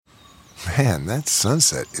Man, that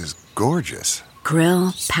sunset is gorgeous.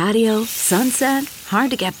 Grill, patio, sunset.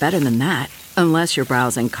 Hard to get better than that. Unless you're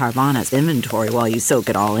browsing Carvana's inventory while you soak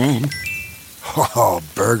it all in. Oh,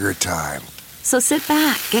 burger time. So sit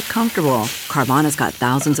back, get comfortable. Carvana's got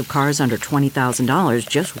thousands of cars under $20,000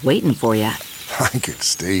 just waiting for you. I could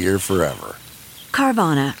stay here forever.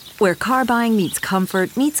 Carvana, where car buying meets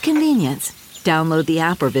comfort meets convenience. Download the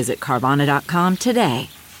app or visit Carvana.com today.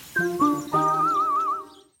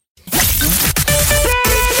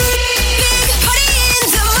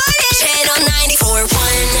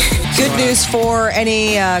 Good news for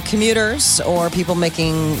any commuters or people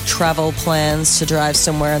making travel plans to drive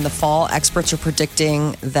somewhere in the fall. Experts are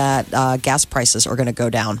predicting that gas prices are going to go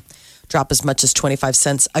down, drop as much as 25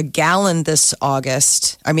 cents a gallon this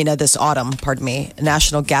autumn, pardon me.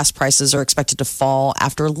 National gas prices are expected to fall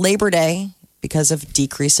after Labor Day because of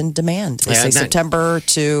decrease in demand. They say September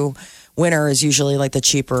to winter is usually like the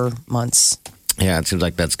cheaper months. Yeah, it seems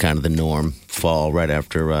like that's kind of the norm. Fall right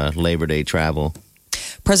after Labor Day travel.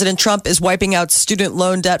 President Trump is wiping out student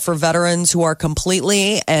loan debt for veterans who are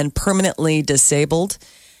completely and permanently disabled.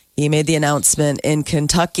 He made the announcement in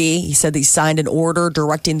Kentucky. He said he signed an order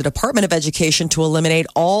directing the Department of Education to eliminate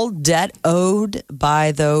all debt owed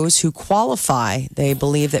by those who qualify. They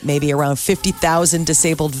believe that maybe around 50,000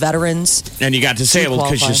 disabled veterans. And you got disabled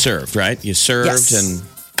because you served, right? You served yes. And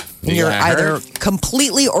you're either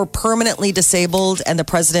completely or permanently disabled. And the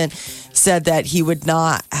president said that he would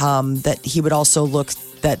not, that he would also look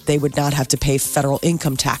that they would not have to pay federal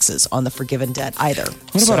income taxes on the forgiven debt either.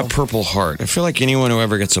 What about a Purple Heart? I feel like anyone who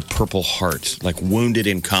ever gets a Purple Heart, like wounded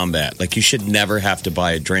in combat, like you should never have to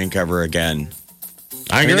buy a drink ever again.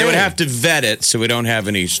 I mean, they would have to vet it so we don't have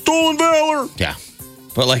any stolen valor. Yeah.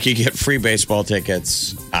 But like you get free baseball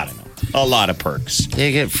tickets, I don't know, a lot of perks.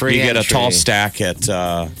 You get free You get entry. a tall stack at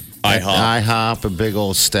IHOP. IHOP, a big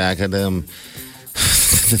old stack of them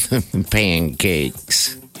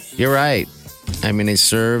pancakes. You're right. I mean, they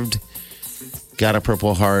served, got a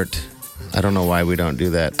Purple Heart. I don't know why we don't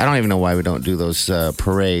do that. I don't even know why we don't do those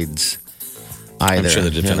parades either. I'm sure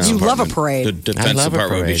the Defense You Department, love a parade. The Defense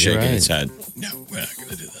Department would be shaking right. its head. No, we're not going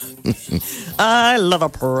to do that. I love a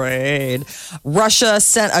parade. Russia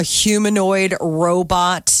sent a humanoid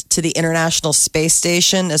robot to the International Space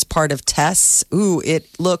Station as part of tests. Ooh, it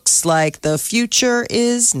looks like the future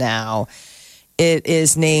is now. It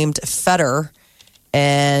is named Fedor,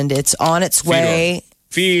 and it's on its way.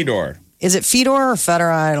 Fedor. Is it Fedor or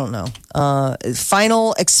Fedor? I don't know.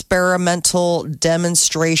 Final Experimental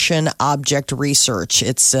Demonstration Object Research.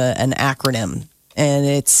 It's an acronym. And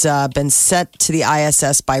it's been sent to the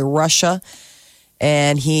ISS by Russia.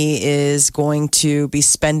 And he is going to be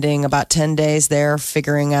spending about 10 days there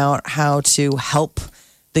figuring out how to help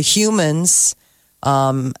the humans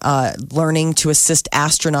learning to assist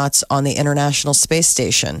astronauts on the International Space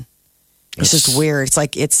Station. It's just weird. It's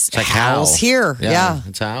like Hal's here. Yeah.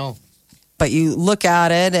 It's Hal. But you look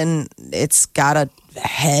at it and it's got a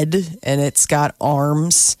head and it's got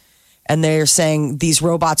arms. And they're saying these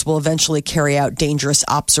robots will eventually carry out dangerous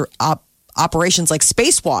operations like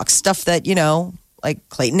spacewalks, stuff that, like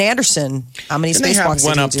Clayton Anderson. How many Didn't they have spacewalks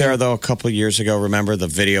one did he up do? there, though, a couple of years ago? Remember the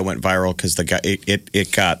video went viral because the guy,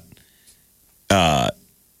 it got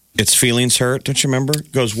its feelings hurt. Don't you remember?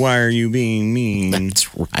 It goes, why are you being mean?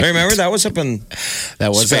 That's right. I remember that was up in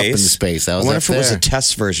Up in space. That was I wonder up if it was there. a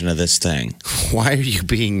test version of this thing. Why are you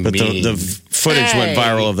being But mean? the footage went Hey.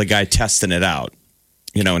 viral of the guy testing it out,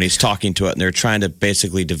 and he's talking to it, and they're trying to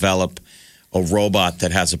basically develop a robot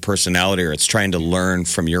that has a personality, or it's trying to learn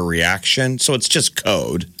from your reaction. So it's just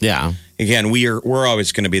code. Yeah. Again, we're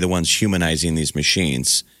always going to be the ones humanizing these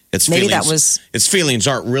machines. Its Maybe feelings, its feelings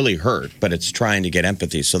aren't really hurt, but it's trying to get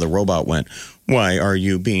empathy. So the robot went, "Why are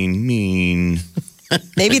you being mean?"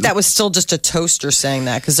 Maybe that was still just a toaster saying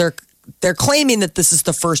that because they're claiming that this is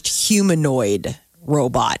the first humanoid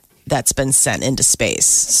robot that's been sent into space.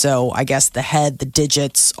 So I guess the head, the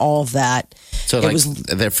digits, all of that. So it like was.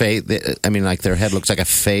 their face, like their head looks like a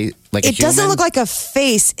face, like It a doesn't human? look like a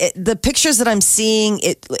face. The pictures that I'm seeing,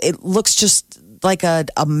 it looks just like a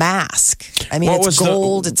mask. I mean, What it's was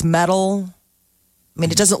gold, it's metal. I mean,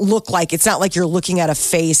 it doesn't look like, it's not like you're looking at a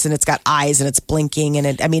face and it's got eyes and it's blinking and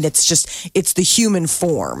it's the human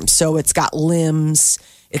form. So it's got limbs,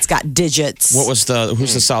 it's got digits. Who's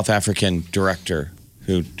the South African director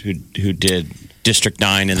who did District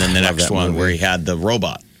 9 and then the next that one movie. where he had the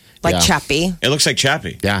robot? Like Yeah. Chappie. It looks like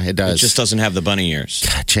Chappie. Yeah, it does. It just doesn't have the bunny ears.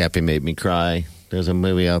 Chappie made me cry. There's a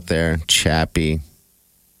movie out there, Chappie.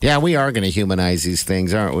 Yeah, we are going to humanize these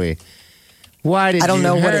things, aren't we? Why did I don't you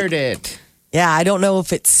know what hurt it? Yeah, I don't know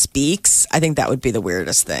if it speaks. I think that would be the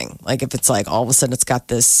weirdest thing. Like if it's like all of a sudden it's got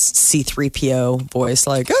this C-3PO voice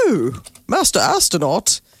like, oh, Master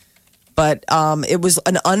Astronaut. But it was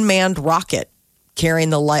an unmanned rocket carrying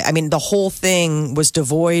the light. I mean, the whole thing was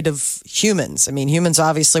devoid of humans. I mean, humans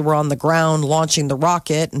obviously were on the ground launching the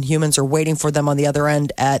rocket, and humans are waiting for them on the other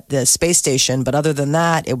end at the space station. But other than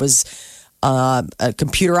that, it was a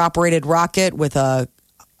computer-operated rocket with a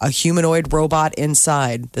humanoid robot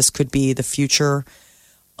inside. This could be the future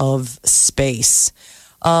of space.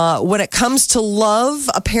 When it comes to love,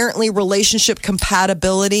 apparently relationship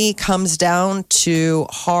compatibility comes down to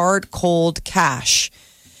hard, cold cash.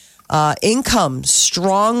 Income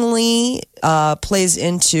strongly plays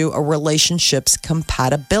into a relationship's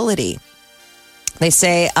compatibility. They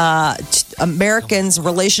say Americans'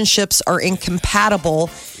 relationships are incompatible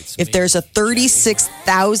if there's a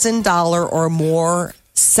 $36,000 or more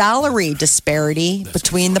salary disparity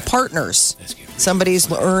between the partners. Somebody's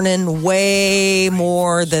earning way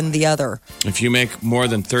more than the other. If you make more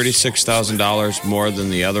than $36,000 more than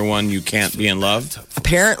the other one, you can't be in love?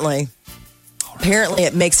 Apparently,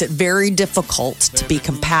 it makes it very difficult to be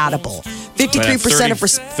compatible. 53% of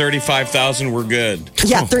 35,000, we're good.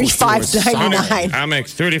 Yeah, $35.99. I make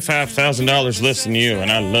 $35,000 less than you,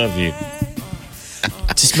 and I love you.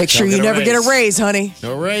 Just make sure you never get a raise, honey.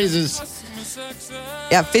 No raises.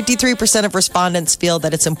 Yeah, 53% of respondents feel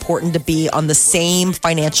that it's important to be on the same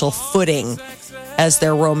financial footing as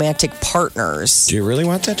their romantic partners. Do you really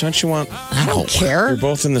want that? Don't you want? I don't care. You're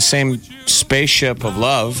both in the same spaceship of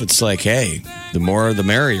love. It's like, hey, the more the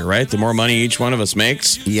merrier, right? The more money each one of us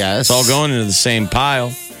makes. Yes. It's all going into the same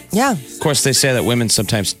pile. Yeah. Of course, they say that women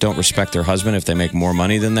sometimes don't respect their husband if they make more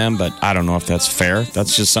money than them, but I don't know if that's fair.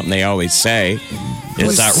 That's just something they always say.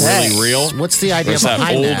 Is that really real? What's the idea Is that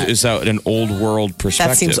behind that? Is that an old world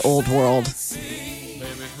perspective? That seems old world.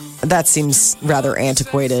 That seems rather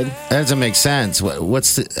antiquated. That doesn't make sense.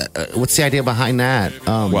 What's the idea behind that?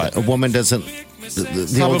 What? A woman doesn't.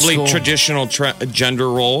 The old Probably school traditional gender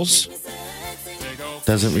roles.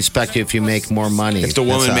 doesn't respect you if you make more money. If the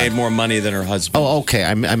woman That's made odd. more money than her husband. Oh, okay.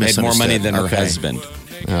 I made misunderstood. more money than her Okay. husband.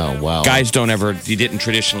 Oh, wow. Guys don't ever, you didn't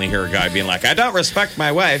traditionally hear a guy being like, I don't respect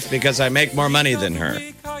my wife because I make more money than her.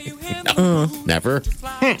 Never.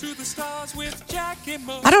 I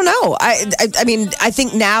don't know. I mean, I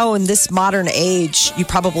think now in this modern age, you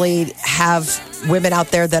probably have women out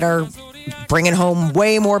there that are bringing home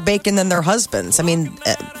way more bacon than their husbands. I mean,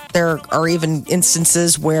 there are even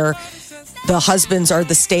instances where the husbands are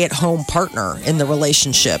the stay-at-home partner in the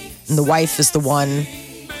relationship, and the wife is the one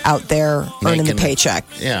out there earning the Making paycheck.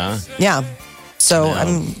 Yeah. Yeah. So Yeah. I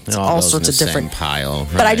mean, It all goes sorts in of the different same pile.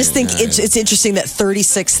 But I just Right, think right. it's interesting that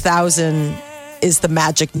 36,000 is the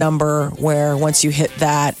magic number where once you hit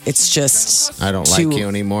that, it's just I don't too- like you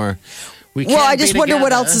anymore. Well, can't I be just wonder what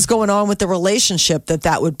together. else is going on with the relationship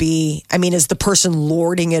that would be. I mean, is the person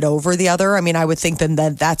lording it over the other? I mean, I would think then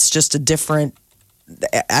that that's just a different.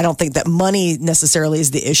 I don't think that money necessarily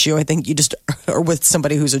is the issue. I think you just are with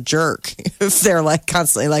somebody who's a jerk. If they're like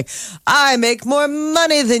constantly like, I make more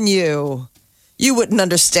money than you. You wouldn't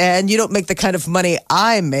understand. You don't make the kind of money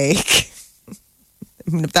I make.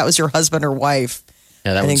 I mean, if that was your husband or wife,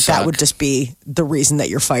 Yeah, that I would think suck. that would just be the reason that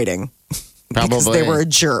you're fighting. Because they Probably. were a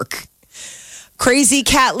jerk. Crazy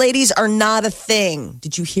cat ladies are not a thing.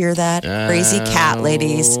 Did you hear that? Crazy cat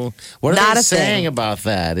ladies. What are not they a saying thing. about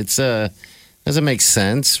that? It's doesn't make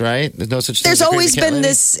sense, right? There's no such thing. There's as a always crazy cat been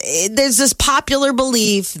lady? there's this popular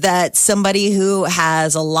belief that somebody who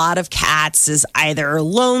has a lot of cats is either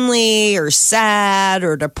lonely or sad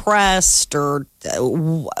or depressed or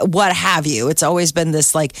what have you. It's always been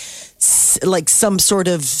this like some sort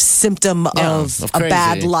of symptom of a crazy.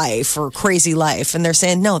 bad life or crazy life. And they're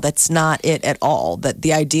saying, no, that's not it at all. That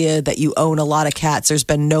the idea that you own a lot of cats, there's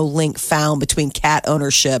been no link found between cat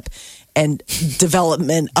ownership and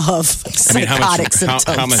development of psychotic symptoms.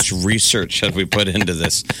 How much research have we put into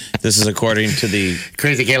this? This is according to the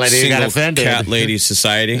Crazy cat lady who got Single offended. Cat Lady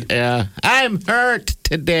Society. Yeah, I'm hurt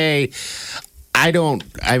today. I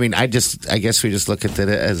guess we just look at it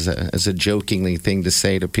as a jokingly thing to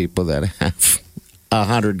say to people that have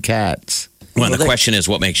 100 cats. Well, the question is,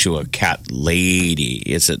 what makes you a cat lady?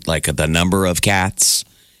 Is it like the number of cats?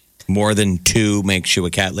 More than 2 makes you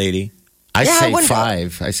a cat lady? I Yeah, I say wouldn't-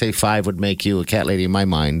 5. I say 5 would make you a cat lady in my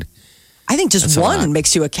mind. I think just That's a lot. one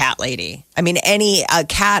makes you a cat lady. I mean, a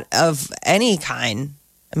cat of any kind.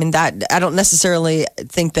 I mean, that I don't necessarily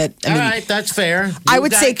think that. I All mean, right, that's fair. I You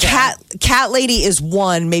would got say a cat. cat lady is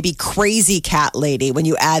one, maybe crazy cat lady. When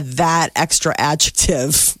you add that extra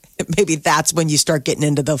adjective, maybe that's when you start getting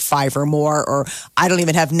into the 5 or more, or I don't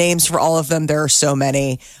even have names for all of them. There are so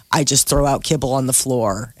many. I just throw out kibble on the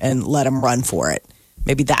floor and let them run for it.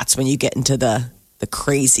 Maybe that's when you get into the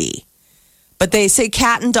crazy. But they say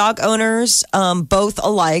cat and dog owners, both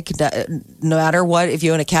alike, no matter what, if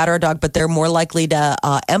you own a cat or a dog, but they're more likely to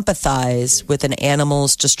empathize with an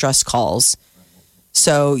animal's distress calls.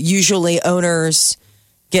 So usually owners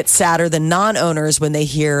get sadder than non-owners when they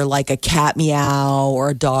hear like a cat meow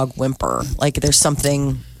or a dog whimper. Like there's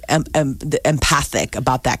something empathic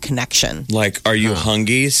about that connection. Like, are you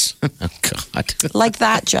hungies? Oh, God. Like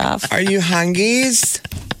that, Jeff. Are you hungies?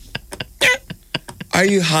 Are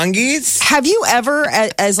you hungies? Have you ever,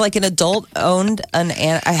 as like an adult, had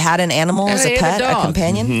an animal as a pet, a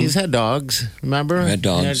companion? Mm-hmm. He's had dogs. Remember? Had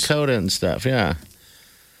dogs. He had Coda and stuff. Yeah.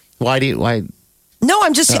 Why? No,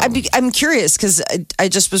 I'm curious because I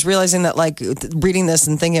just was realizing that like reading this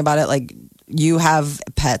and thinking about it, like you have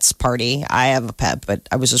pets, Party. I have a pet, but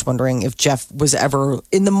I was just wondering if Jeff was ever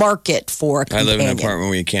in the market for a companion. I live in an apartment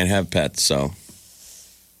where you can't have pets, so.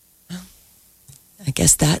 I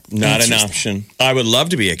guess that Not an option. I would love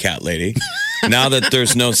to be a cat lady. Now that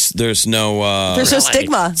there's no there's no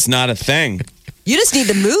stigma. It's not a thing. You just need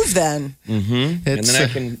to move then. Mm-hmm. And then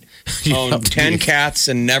I can own 10 cats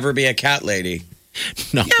and never be a cat lady.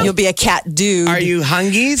 No. You'll be a cat dude. Are you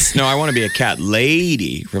hungies? No, I want to be a cat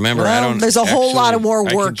lady. Remember, I don't. There's a whole lot of more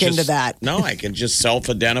work into that. No, I can just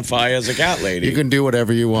self-identify as a cat lady. You can do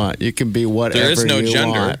whatever you want. You can be whatever you want. There is no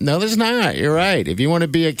gender. Want. No, there's not. You're right. If you want to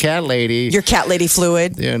be a cat lady, you're cat lady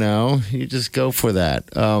fluid. You just go for that.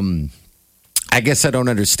 I guess I don't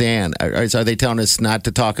understand. Are they telling us not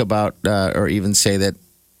to talk about or even say that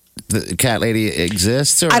the cat lady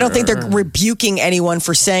exists? I don't think they're rebuking anyone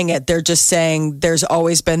for saying it. They're just saying there's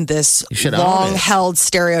always been this long-held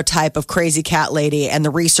stereotype of crazy cat lady, and the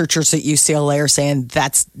researchers at UCLA are saying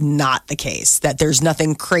that's not the case, that there's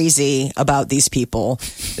nothing crazy about these people.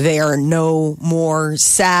 They are no more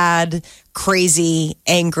sad, crazy,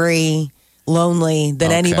 angry, lonely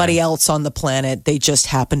than anybody else on the planet. They just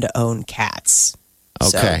happen to own cats.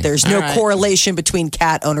 Okay. So there's no correlation between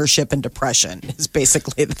cat ownership and depression is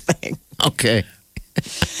basically the thing. Okay.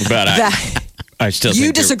 But I still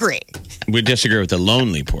think disagree. We disagree with the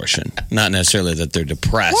lonely portion, not necessarily that they're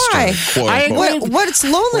depressed. Why? Or What's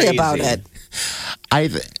lonely about it?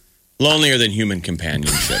 Lonelier than human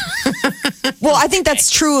companionship. Well, I think that's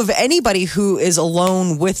true of anybody who is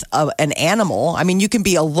alone with an animal. I mean, you can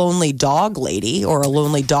be a lonely dog lady or a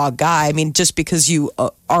lonely dog guy. I mean, just because you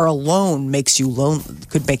are alone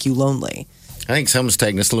could make you lonely. I think someone's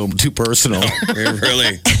taking this a little too personal.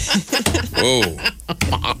 Really? Whoa.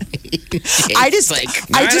 I just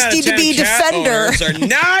need to be defender. Are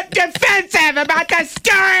not defensive about the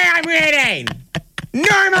story I'm reading.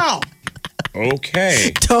 Normal.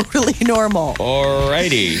 Okay. Totally normal.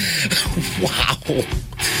 Alrighty. Wow.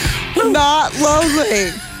 Not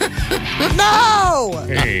lonely. No.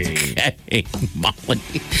 Hey, Molly.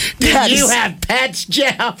 Did you have pets,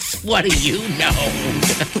 Jeff? What do you know?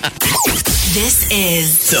 This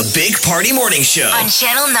is the Big Party Morning Show on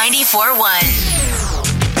Channel 94.1.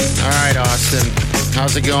 All right, Austin.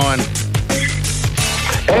 How's it going?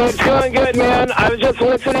 Hey, it's going good, man. I was just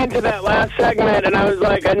listening to that last segment, and I was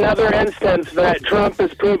like, another instance that Trump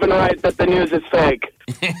has proven right that the news is fake.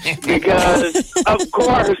 Because, of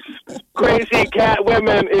course, crazy cat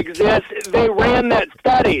women exist. They ran that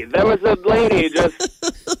study. There was a lady just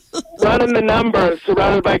running the numbers,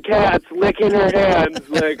 surrounded by cats, licking her hands,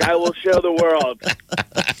 like, I will show the world.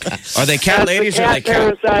 Are they cat ladies or are they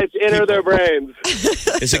cat parasites enter their brains?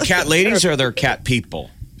 Is it cat ladies or are there cat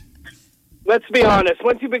people? Let's be honest.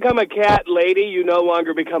 Once you become a cat lady, you no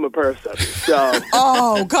longer become a person. So.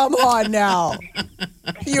 Oh, come on now.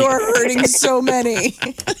 You are hurting so many.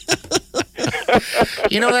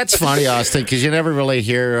 That's funny, Austin, because you never really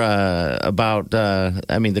hear about,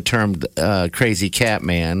 the term crazy cat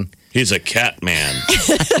man. He's a cat man.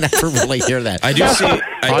 I never really hear that. I do see.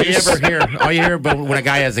 All you hear when a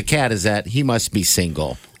guy has a cat is that he must be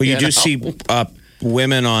single. Well, you do see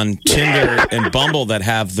women on Tinder and Bumble that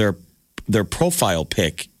have their profile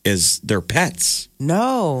pic is their pets.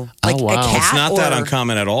 No. Like wow. a cat It's not that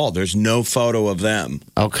uncommon at all. There's no photo of them.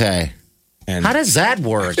 Okay. And how does that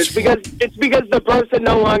work? It's because the person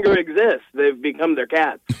no longer exists. They've become their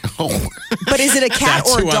cat. Oh. But is it a cat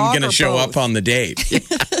That's or a who dog? I'm going to show both? up on the date.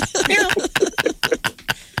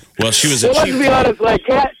 Well, she was a Well, let's cheap. be honest.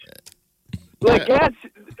 Cats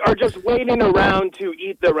are just waiting around to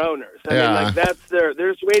eat their owners. I mean, they're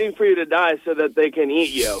just waiting for you to die so that they can eat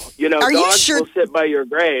you. Are you dogs sure- will sit by your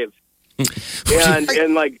grave.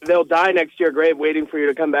 and like they'll die next to your grave waiting for you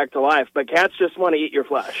to come back to life. But cats just want to eat your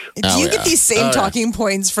flesh. Do you get these same talking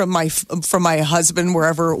points from my husband,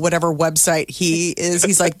 whatever website he is?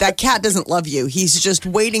 He's like, that cat doesn't love you. He's just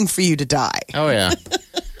waiting for you to die. Oh, yeah.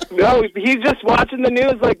 No, he's just watching the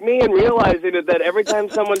news like me and realizing that every time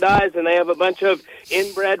someone dies and they have a bunch of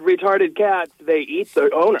inbred retarded cats, they eat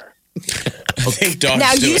the owner.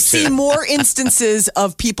 Now you see more instances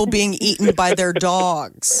of people being eaten by their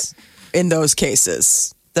dogs in those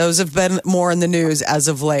cases. Those have been more in the news as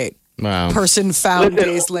of late. Wow. Person found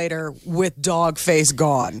days later with dog face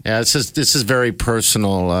gone. Yeah, this is very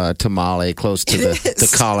personal to Molly, close to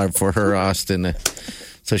the collar for her, Austin.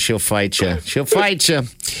 So she'll fight you. She'll fight you.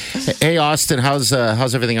 Hey, Austin, how's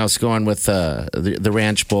everything else going with the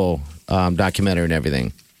Ranch Bowl documentary and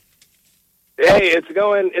everything? Hey, it's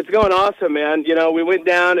going awesome, man. You know, we went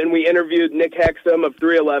down and we interviewed Nick Hexum of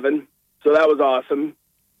 311, so that was awesome.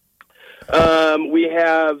 We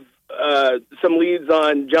have some leads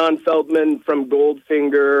on John Feldman from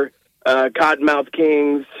Goldfinger, Cottonmouth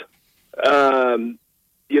Kings,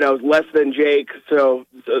 Less Than Jake, so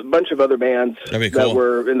a bunch of other bands that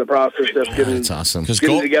we're in the process of getting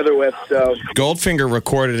together with. So Goldfinger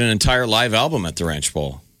recorded an entire live album at the Ranch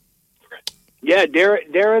Bowl. Yeah,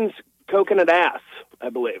 Darren's Coconut Ass, I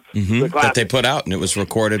believe. That they put out, and it was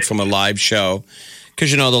recorded from a live show.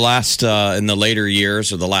 Because, the last, in the later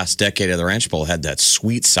years or the last decade of the Ranch Bowl had that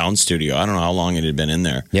sweet sound studio. I don't know how long it had been in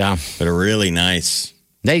there. Yeah. But really nice.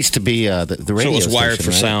 They used to be the radio So it was wired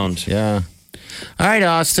station, for right? sound. Yeah. All right,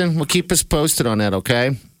 Austin. Well, keep us posted on that,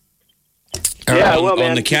 okay? Yeah, well, man.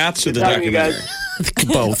 On the cats or the documentary?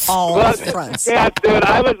 Both. All fronts. Yeah, dude,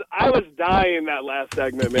 I was dying that last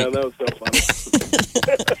segment, man. That was so funny.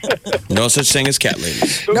 No such thing as cat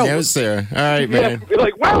ladies. No, sir. All right, man. You're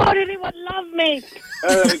like, why won't anyone love me?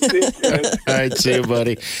 All right, see you, guys. All right, see you,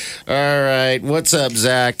 buddy. All right. What's up,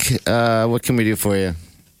 Zach? What can we do for you?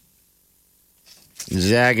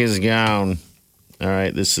 Zach is gone. All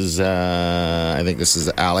right, this is, I think this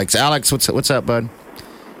is Alex. Alex, what's up, bud?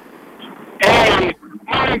 Hey,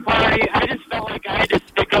 morning, party. I just felt like I had to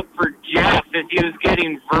stick up for Jeff as he was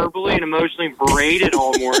getting verbally and emotionally berated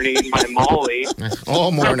all morning by Molly.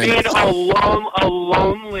 All morning. For being a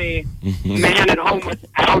lonely man at home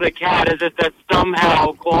without a cat, as if that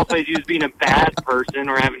somehow qualifies you as being a bad person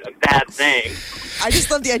or having a bad thing. I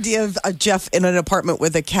just love the idea of Jeff in an apartment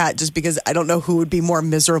with a cat just because I don't know who would be more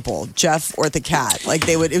miserable, Jeff or the cat. Like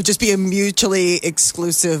it would just be a mutually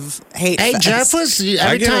exclusive hate Hey, fest. Jeff was,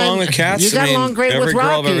 I get along with cats. You got along great with Every girl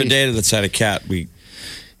I've Rocky. ever dated that's had a cat, we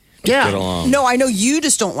get along. No, I know you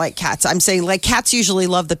just don't like cats. I'm saying like cats usually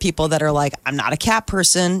love the people that are like, I'm not a cat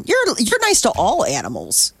person. You're nice to all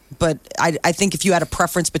animals. But I think if you had a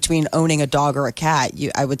preference between owning a dog or a cat,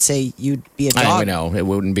 I would say you'd be a dog. I know. It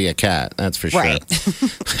wouldn't be a cat. That's for sure. Right.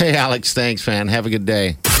 Hey, Alex, thanks, man. Have a good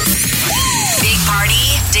day. Big Party,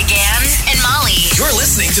 DeGan, and Molly You're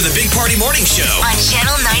listening to the Big Party Morning Show. on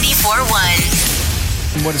Channel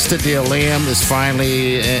 94.1. What's the deal? Liam is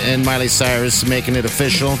finally, and Miley Cyrus making it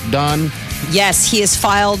official. Done. Yes, he has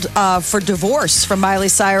filed for divorce from Miley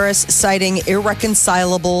Cyrus, citing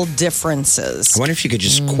irreconcilable differences. I wonder if you could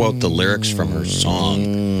just quote the lyrics from her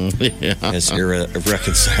song as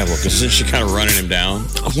irreconcilable, because isn't she kind of running him down?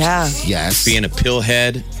 Yeah. Yes. Being a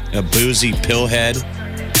pillhead, a boozy pillhead.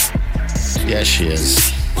 Yes, she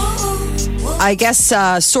is. I guess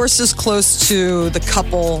sources close to the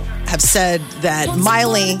couple have said that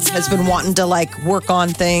Miley has been wanting to work on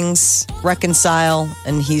things, reconcile,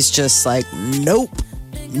 and he's just like, nope,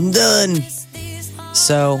 done.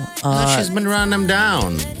 So She's been running him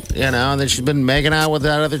down, and then she's been making out with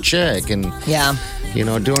that other chick, and yeah,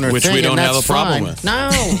 doing her Which thing. we don't and have that's a problem fine. with. No,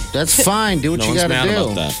 that's fine. Do what No you one's got to mad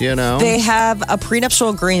do. about that. they have a prenuptial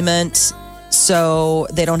agreement. So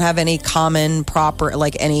they don't have any common stuff.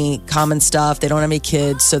 They don't have any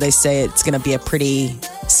kids. So they say it's going to be a pretty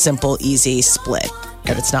simple, easy split.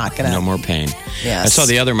 That it's not going to. No more pain. Yes. I saw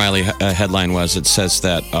the other Miley headline it says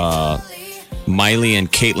that Miley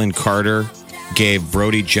and Caitlyn Carter gave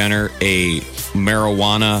Brody Jenner a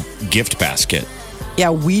marijuana gift basket. Yeah,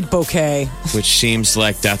 weed bouquet. Which seems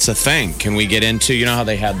like that's a thing. Can we get into, how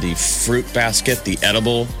they had the fruit basket, the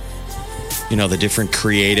edible, the different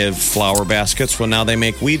creative flower baskets? Well, now they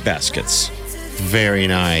make weed baskets. Very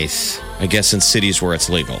nice. I guess in cities where it's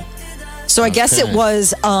legal. So I guess it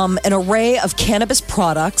was an array of cannabis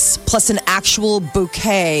products plus an actual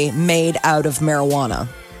bouquet made out of marijuana.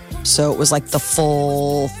 So it was like the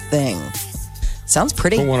full thing. Sounds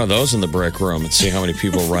pretty. Put one of those in the break room and see how many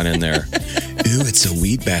people run in there. Ooh, it's a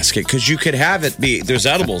weed basket. Because you could have it be, there's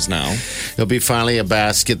edibles now. It'll be finally a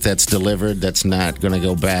basket that's delivered that's not going to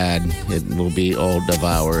go bad. It will be all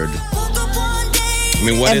devoured. I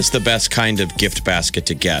mean, what is the best kind of gift basket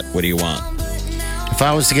to get? What do you want? If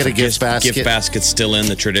I was to get a gift basket. Gift basket's still in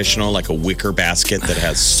the traditional, like a wicker basket that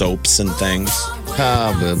has soaps and things.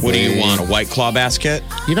 Probably. What do you want? A White Claw basket?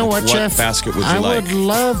 You know what, Jeff? What basket would you like? I would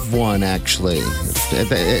love one, actually.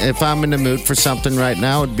 If I'm in the mood for something right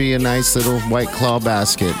now, it'd be a nice little White Claw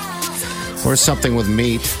basket. Or something with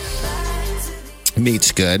meat.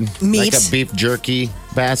 Meat's good. Meat? Like a beef jerky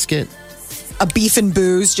basket. A beef and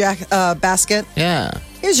booze basket. Yeah.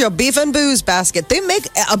 Here's your beef and booze basket. They make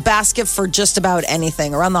a basket for just about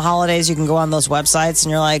anything. Around the holidays, you can go on those websites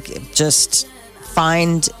and you're like, just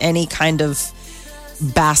find any kind of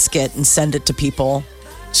basket and send it to people.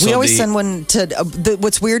 So we always send one to.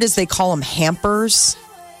 What's weird is they call them hampers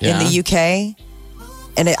in the UK,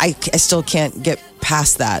 and I still can't get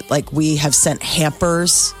past that. Like we have sent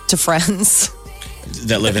hampers to friends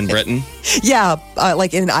that live in Britain. Yeah,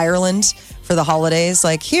 like in Ireland for the holidays.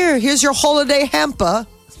 Like here's your holiday hamper.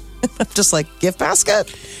 Just like gift basket.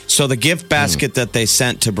 So the gift basket that they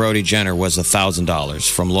sent to Brody Jenner was $1,000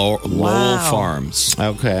 from Lowell Farms.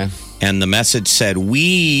 Okay. And the message said,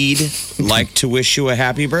 "We'd like to wish you a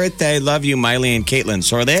happy birthday. Love you, Miley and Caitlin."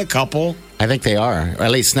 So are they a couple? I think they are. Or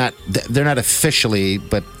at least not. They're not officially,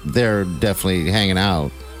 but they're definitely hanging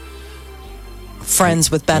out.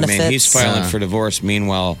 Friends with benefits. I mean, he's filing for divorce.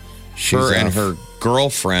 Meanwhile, her and her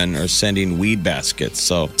girlfriend are sending weed baskets.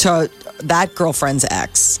 So to that girlfriend's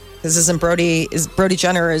ex. This isn't Brody. Is Brody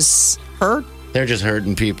Jenner is hurt? They're just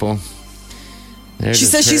hurting people. She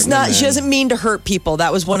says she's not. She doesn't mean to hurt people.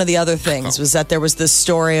 That was one of the other things. Was that there was this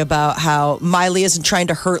story about how Miley isn't trying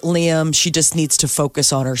to hurt Liam. She just needs to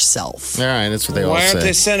focus on herself. All right, that's what they all say. Why aren't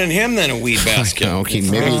they sending him then a weed basket? Okay,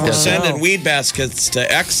 maybe he doesn't. Sending weed baskets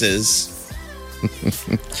to exes.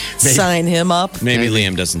 Sign him up. Maybe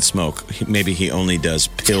Liam doesn't smoke. Maybe he only does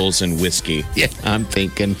pills and whiskey. Yeah, I'm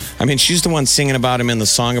thinking. I mean, she's the one singing about him in the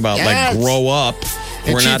song about like grow up.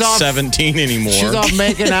 And we're not 17 anymore. She's off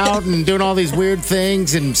making out and doing all these weird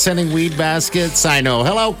things and sending weed baskets. I know.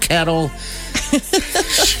 Hello, Kettle.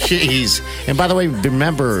 Jeez. And by the way,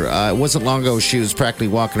 remember, it wasn't long ago she was practically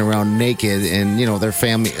walking around naked, and you know their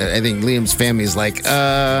family. I think Liam's family is like,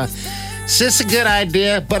 is this a good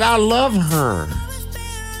idea? But I love her.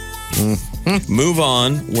 Move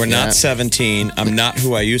on. We're not 17. I'm not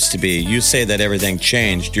who I used to be. You say that everything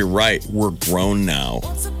changed. You're right. We're grown now.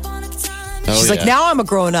 She's like, now I'm a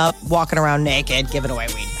grown up walking around naked, giving away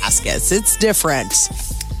weed baskets. It's different.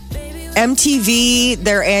 MTV,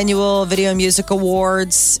 their annual Video Music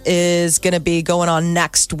Awards, is going to be going on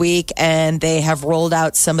next week, and they have rolled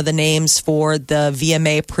out some of the names for the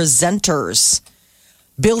VMA presenters.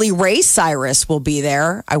 Billy Ray Cyrus will be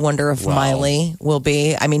there. I wonder if Miley will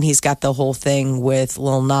be. I mean, he's got the whole thing with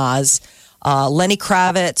Lil Nas. Lenny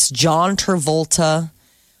Kravitz, John Travolta,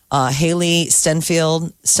 Haley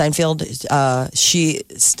Steinfeld.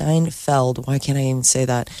 Why can't I even say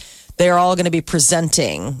that? They're all going to be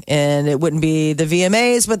presenting, and it wouldn't be the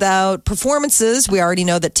VMAs without performances. We already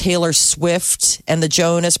know that Taylor Swift and the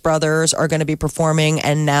Jonas Brothers are going to be performing,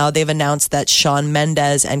 and now they've announced that Shawn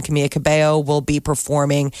Mendes and Camila Cabello will be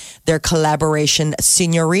performing their collaboration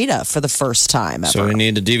 "Señorita" for the first time ever. So we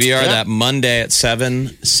need to DVR that Monday at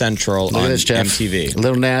 7 Central on MTV.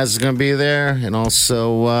 Lil Nas is going to be there, and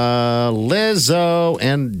also Lizzo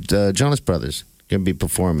and Jonas Brothers going to be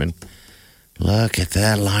performing. Look at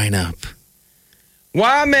that lineup.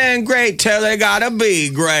 Why men great till they gotta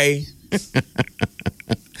be gray?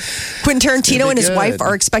 Quentin Tarantino and his wife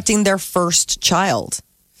are expecting their first child.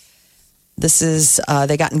 This is,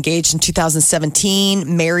 they got engaged in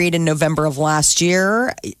 2017, married in November of last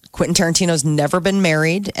year. Quentin Tarantino's never been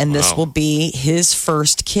married, and this will be his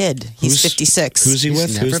first kid. He's 56. Who's he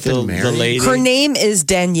with? Who's the lady? Her name is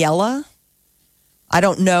Daniela. I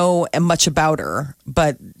don't know much about her,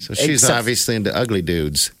 but... So she's obviously into ugly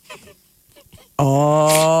dudes.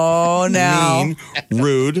 Oh, now. Mean,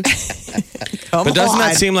 rude. But doesn't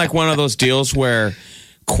that seem like one of those deals where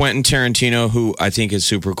Quentin Tarantino, who I think is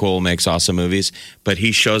super cool, makes awesome movies, but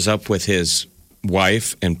he shows up with his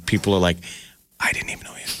wife and people are like, I didn't even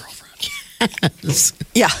know he had a girlfriend.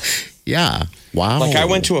 Yeah. Yeah. Wow. Like I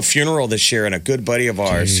went to a funeral this year and a good buddy of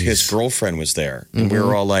ours, his girlfriend was there. And we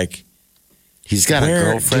were all like... He's got a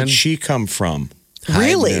girlfriend. Where did she come from?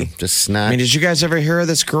 Really? Just not. I mean, did you guys ever hear of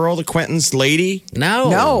this girl, the Quentin's lady?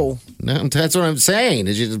 No. That's what I'm saying.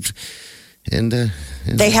 Did you?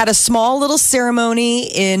 They had a small little ceremony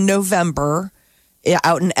in November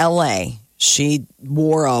out in L.A. She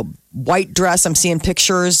wore a white dress. I'm seeing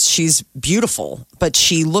pictures. She's beautiful, but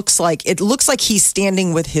it looks like he's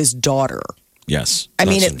standing with his daughter. Yes. I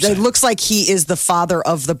mean, it looks like he is the father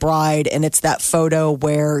of the bride, and it's that photo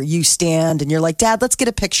where you stand and you're like, Dad, let's get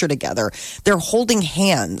a picture together. They're holding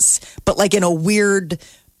hands, but like in a weird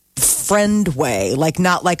friend way, like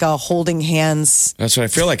not like a holding hands. That's what I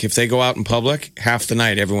feel like. If they go out in public, half the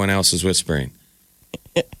night, everyone else is whispering.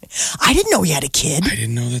 I didn't know he had a kid. I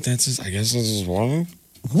didn't know that's his, I guess this is one.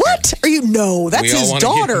 What? That's his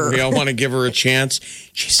daughter. We all want to give her a chance.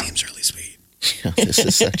 She seems really sweet. This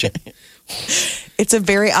is such a... It's a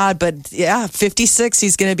very odd, but yeah, 56.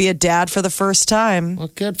 He's going to be a dad for the first time.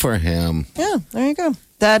 Well, good for him. Yeah, there you go.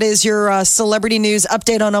 That is your celebrity news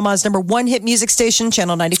update on Omaha's #1 hit music station,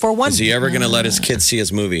 Channel 94.1. Is he ever going to let his kid see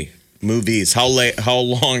his movies? How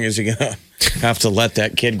long is he going to have to let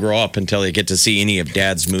that kid grow up until they get to see any of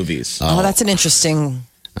Dad's movies? Oh, that's an interesting...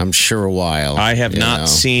 I'm sure a while. I have not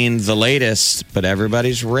seen the latest, but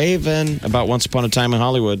everybody's raving about Once Upon a Time in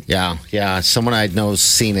Hollywood. Yeah. Someone I know's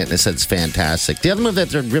seen it and said it's fantastic. The other movie that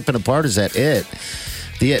they're ripping apart is that It.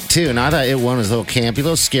 The It 2. And I thought It 1 was a little campy, a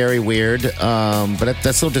little scary, weird. But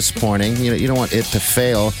that's a little disappointing. You don't want It to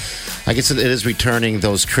fail. I guess it is returning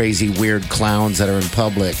those crazy, weird clowns that are in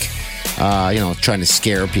public. Trying to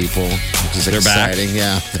scare people, which is exciting. Back.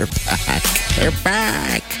 Yeah, they're back. They're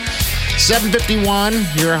back.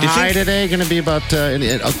 7:51. Your high today going to be about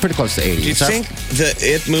pretty close to 80. Do you think the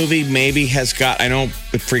It movie maybe has got? I know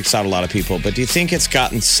it freaks out a lot of people, but do you think it's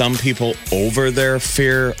gotten some people over their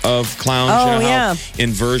fear of clowns? Oh, How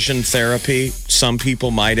inversion therapy. Some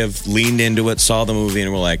people might have leaned into it, saw the movie,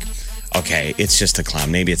 and were like, "Okay, it's just a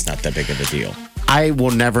clown. Maybe it's not that big of a deal." I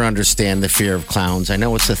will never understand the fear of clowns. I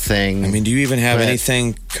know it's a thing. I mean, do you even have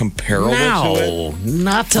anything comparable to it?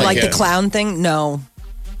 Not to like the clown thing. No.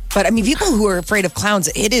 But, I mean, people who are afraid of clowns,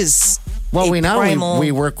 it is. Well, we know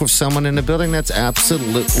we work with someone in a building that's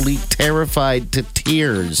absolutely terrified to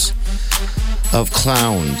tears of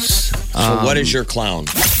clowns. So what is your clown?